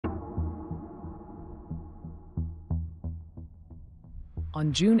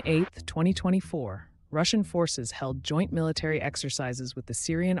On June 8, 2024, Russian forces held joint military exercises with the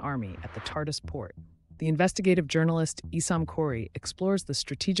Syrian army at the Tartus port. The investigative journalist Issam Khoury explores the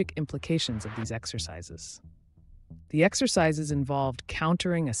strategic implications of these exercises. The exercises involved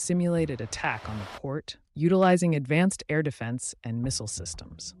countering a simulated attack on the port, utilizing advanced air defense and missile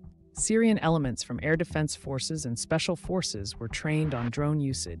systems. Syrian elements from air defense forces and special forces were trained on drone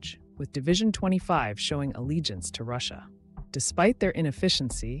usage, with Division 25 showing allegiance to Russia. Despite their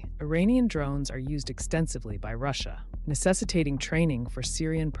inefficiency, Iranian drones are used extensively by Russia, necessitating training for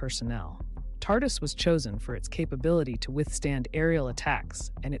Syrian personnel. Tartus was chosen for its capability to withstand aerial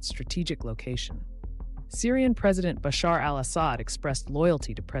attacks and its strategic location. Syrian President Bashar al-Assad expressed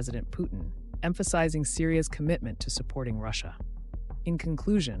loyalty to President Putin, emphasizing Syria's commitment to supporting Russia. In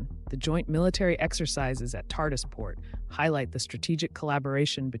conclusion, the joint military exercises at Tartus port highlight the strategic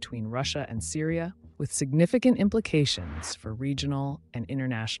collaboration between Russia and Syria, with significant implications for regional and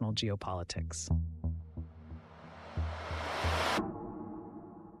international geopolitics.